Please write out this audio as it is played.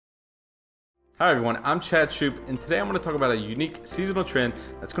Hi everyone, I'm Chad Shoop, and today I'm going to talk about a unique seasonal trend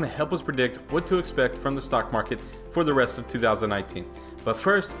that's going to help us predict what to expect from the stock market for the rest of 2019. But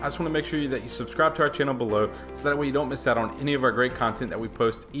first, I just want to make sure that you subscribe to our channel below so that way you don't miss out on any of our great content that we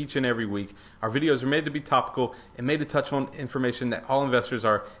post each and every week. Our videos are made to be topical and made to touch on information that all investors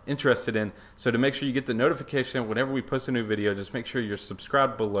are interested in. So to make sure you get the notification whenever we post a new video, just make sure you're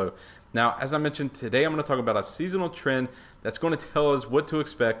subscribed below. Now, as I mentioned, today I'm going to talk about a seasonal trend that's going to tell us what to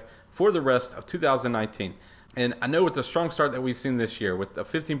expect for the rest of 2019. And I know with the strong start that we've seen this year, with a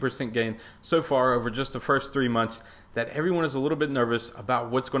 15% gain so far over just the first 3 months, that everyone is a little bit nervous about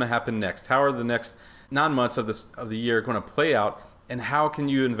what's going to happen next. How are the next 9 months of the year going to play out, and how can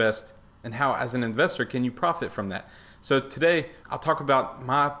you invest, and how as an investor can you profit from that? So today I'll talk about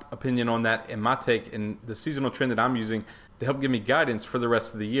my opinion on that and my take and the seasonal trend that I'm using to help give me guidance for the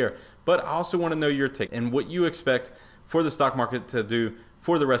rest of the year. But I also want to know your take and what you expect for the stock market to do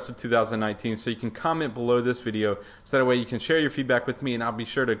for the rest of 2019. So you can comment below this video so that way you can share your feedback with me, and I'll be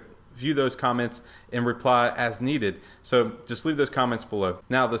sure to view those comments and reply as needed. So just leave those comments below.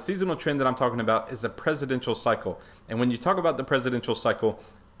 Now, the seasonal trend that I'm talking about is the presidential cycle. And when you talk about the presidential cycle,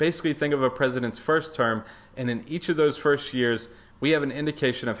 basically think of a president's first term, and in each of those first years, we have an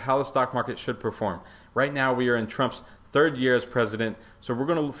indication of how the stock market should perform. Right now, we are in Trump's third year as president, so we're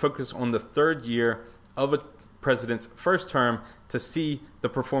going to focus on the third year of a president's first term to see the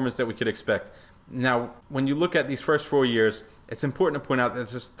performance that we could expect. Now, when you look at these first 4 years, it's important to point out that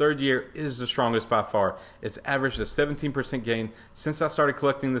this third year is the strongest by far. It's averaged a 17% gain since I started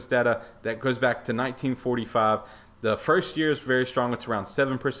collecting this data. That goes back to 1945. The first year is very strong, it's around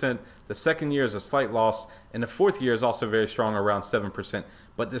 7%. The second year is a slight loss, and the fourth year is also very strong, around 7%.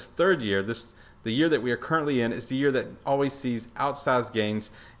 But this third year, the year that we are currently in, is the year that always sees outsized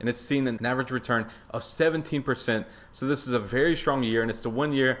gains, and it's seen an average return of 17%. So this is a very strong year, and it's the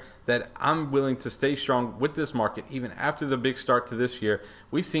one year that I'm willing to stay strong with this market. Even after the big start to this year,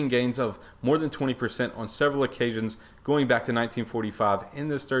 we've seen gains of more than 20% on several occasions going back to 1945. In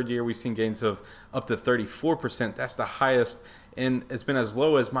this third year, we've seen gains of up to 34%. That's the highest, and it's been as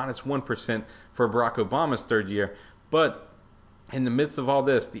low as minus 1% for Barack Obama's third year. But in the midst of all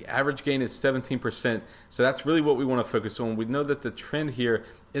this, the average gain is 17%, so that's really what we want to focus on. We know that the trend here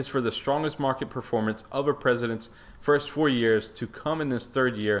is for the strongest market performance of a president's first 4 years to come in this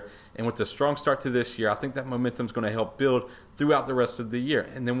third year, and with the strong start to this year, I think that momentum is going to help build throughout the rest of the year.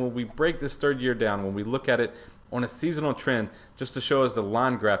 And then when we break this third year down, when we look at it on a seasonal trend, just to show us the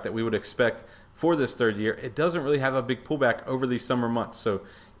line graph that we would expect for this third year, it doesn't really have a big pullback over these summer months. So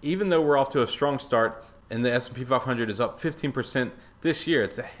even though we're off to a strong start, and the S&P 500 is up 15% this year,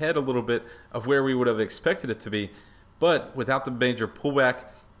 it's ahead a little bit of where we would have expected it to be. But without the major pullback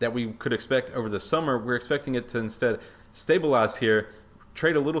that we could expect over the summer, we're expecting it to instead stabilize here,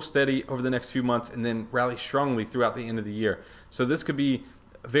 trade a little steady over the next few months, and then rally strongly throughout the end of the year. So this could be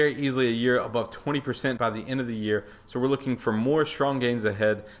very easily a year above 20% by the end of the year. So we're looking for more strong gains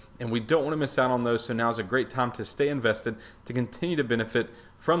ahead, and we don't want to miss out on those. So now is a great time to stay invested, to continue to benefit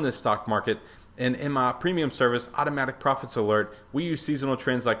from this stock market. And in my premium service, Automatic Profits Alert, we use seasonal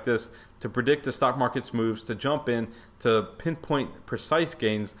trends like this to predict the stock market's moves, to jump in, to pinpoint precise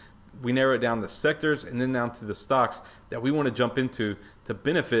gains. We narrow it down to sectors and then down to the stocks that we want to jump into to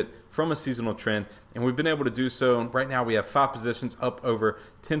benefit from a seasonal trend. And we've been able to do so. Right now we have 5 positions up over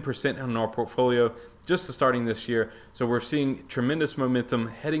 10% in our portfolio just starting this year. So we're seeing tremendous momentum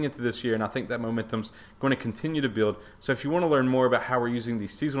heading into this year, and I think that momentum's going to continue to build. So if you want to learn more about how we're using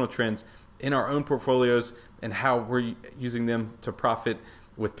these seasonal trends in our own portfolios and how we're using them to profit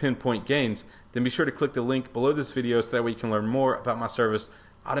with pinpoint gains, then be sure to click the link below this video so that way you can learn more about my service,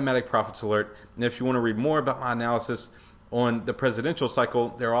 Automatic Profits Alert. And if you want to read more about my analysis on the presidential cycle,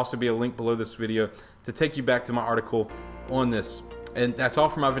 there will also be a link below this video to take you back to my article on this. And that's all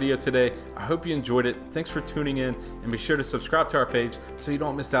for my video today. I hope you enjoyed it. Thanks for tuning in, and be sure to subscribe to our page so you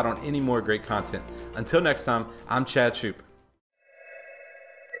don't miss out on any more great content. Until next time, I'm Chad Shoop.